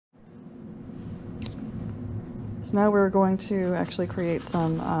So now we're going to actually create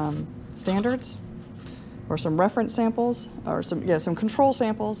some standards, or some reference samples, or some control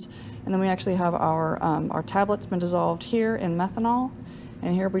samples, and then we actually have our tablet's been dissolved here in methanol,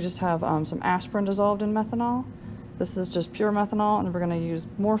 and here we just have some aspirin dissolved in methanol. This is just pure methanol, and then we're going to use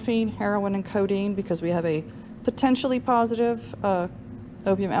morphine, heroin, and codeine because we have a potentially positive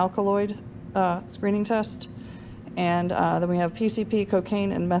opium alkaloid screening test, and then we have PCP,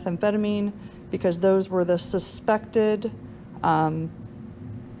 cocaine, and methamphetamine because those were the suspected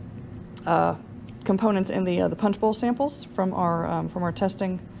components in the punch bowl samples from our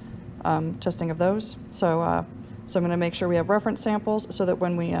testing of those. So I'm going to make sure we have reference samples so that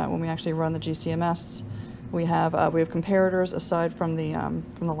when we actually run the GCMS, we have comparators aside from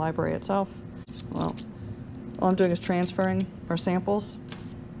the library itself. Well, all I'm doing is transferring our samples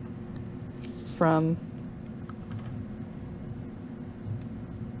from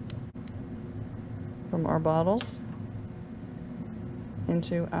our bottles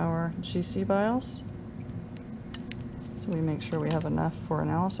into our GC vials. So we make sure we have enough for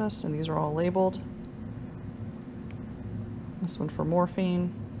analysis, and these are all labeled. This one for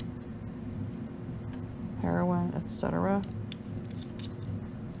morphine, heroin, etc.